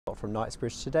From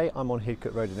Knightsbridge. Today I'm on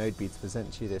Hidcote Road in Oadby to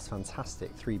present to you this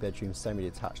fantastic 3-bedroom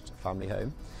semi-detached family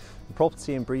home. The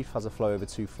property in brief has a flow over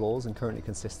 2 floors and currently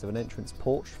consists of an entrance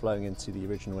porch flowing into the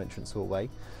original entrance hallway,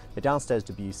 a downstairs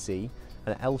WC,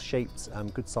 an L-shaped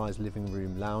good sized living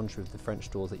room lounge with the French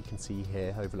doors that you can see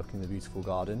here overlooking the beautiful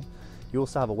garden. You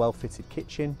also have a well-fitted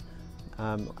kitchen,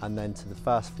 and then to the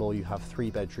first floor you have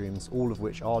 3 bedrooms, all of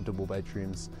which are double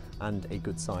bedrooms, and a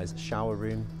good sized shower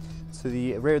room. To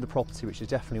the rear of the property, which is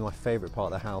definitely my favourite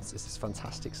part of the house, is this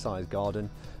fantastic sized garden.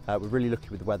 We're really lucky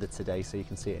with the weather today, so you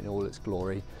can see it in all its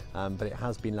glory, but it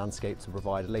has been landscaped to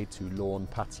provide a laid-to lawn,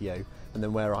 patio, and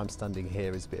then where I'm standing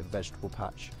here is a bit of a vegetable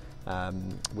patch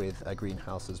with a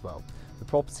greenhouse as well. The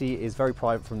property is very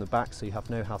private from the back, so you have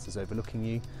no houses overlooking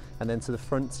you, and then to the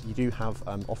front you do have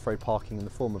off-road parking in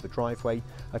the form of a driveway,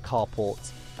 a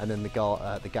carport, and then the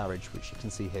garage, which you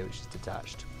can see here, which is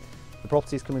detached. The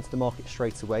property is coming to the market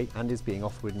straight away and is being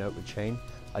offered with an upward chain.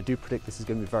 I do predict this is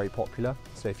going to be very popular,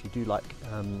 so if you do like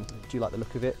the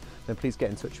look of it, then please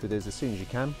get in touch with us as soon as you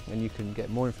can, and you can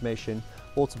get more information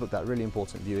or to book that really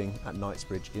important viewing at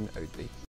Knightsbridge in Oadby.